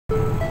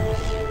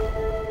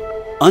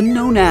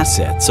Unknown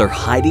assets are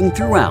hiding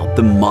throughout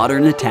the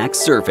modern attack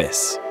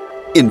surface.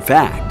 In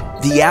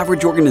fact, the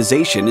average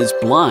organization is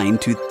blind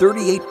to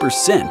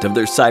 38% of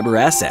their cyber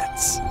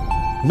assets.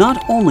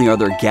 Not only are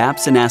there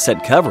gaps in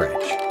asset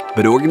coverage,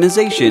 but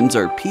organizations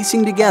are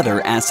piecing together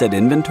asset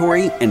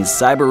inventory and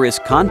cyber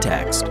risk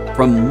context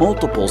from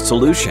multiple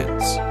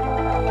solutions.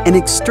 An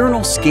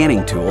external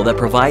scanning tool that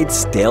provides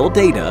stale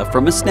data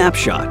from a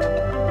snapshot.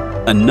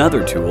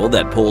 Another tool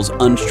that pulls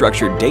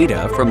unstructured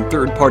data from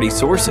third-party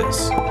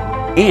sources.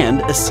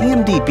 And a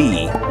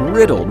CMDB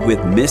riddled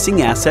with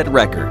missing asset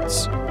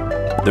records.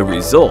 The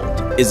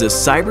result is a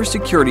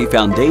cybersecurity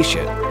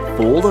foundation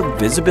full of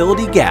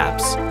visibility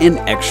gaps and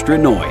extra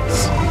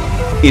noise.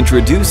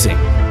 Introducing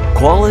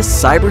Qualys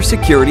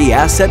CyberSecurity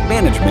Asset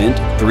Management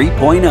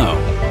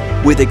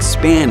 3.0 with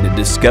expanded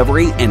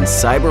discovery and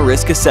cyber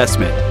risk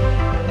assessment.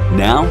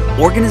 Now,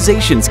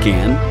 organizations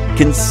can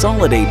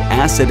consolidate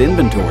asset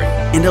inventory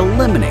and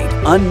eliminate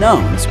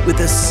unknowns with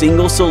a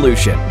single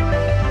solution,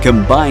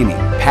 combining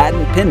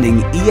patent-pending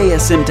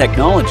EASM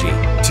technology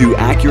to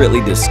accurately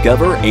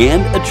discover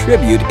and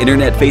attribute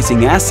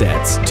internet-facing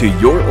assets to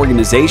your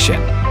organization.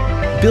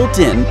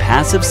 Built-in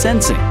passive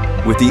sensing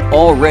with the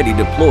already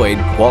deployed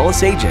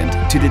Qualys Agent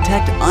to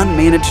detect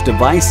unmanaged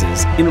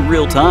devices in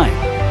real time.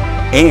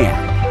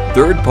 And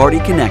third-party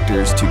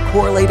connectors to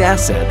correlate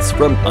assets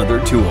from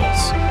other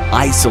tools.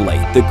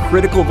 Isolate the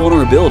critical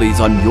vulnerabilities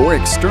on your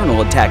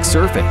external attack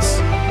surface,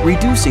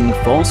 reducing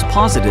false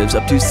positives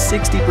up to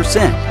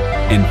 60%,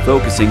 and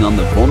focusing on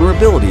the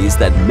vulnerabilities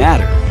that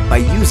matter by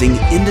using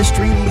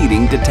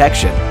industry-leading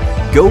detection.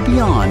 Go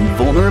beyond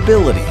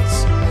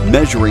vulnerabilities,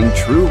 measuring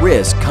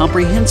TruRisk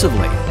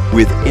comprehensively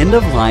with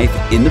end-of-life,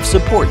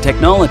 end-of-support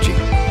technology,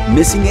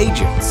 missing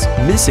agents,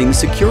 missing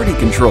security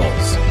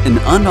controls, and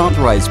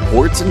unauthorized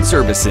ports and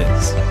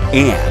services.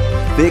 And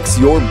fix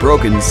your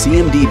broken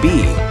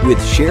CMDB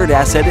with shared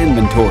asset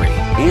inventory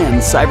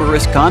and cyber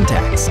risk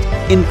context,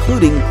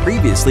 including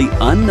previously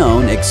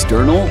unknown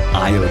external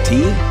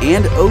IoT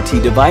and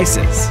OT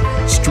devices.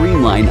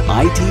 Streamline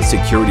IT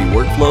security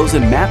workflows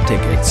and map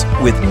tickets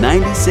with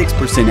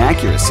 96%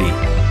 accuracy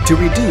to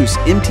reduce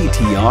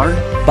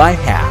MTTR by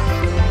half.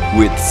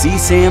 With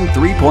CSAM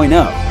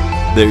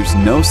 3.0, there's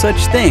no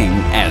such thing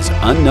as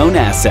unknown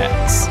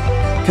assets.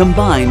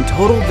 Combine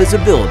total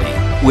visibility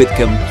with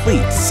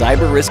complete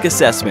cyber risk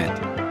assessment.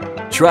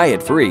 Try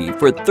it free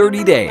for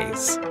 30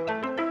 days.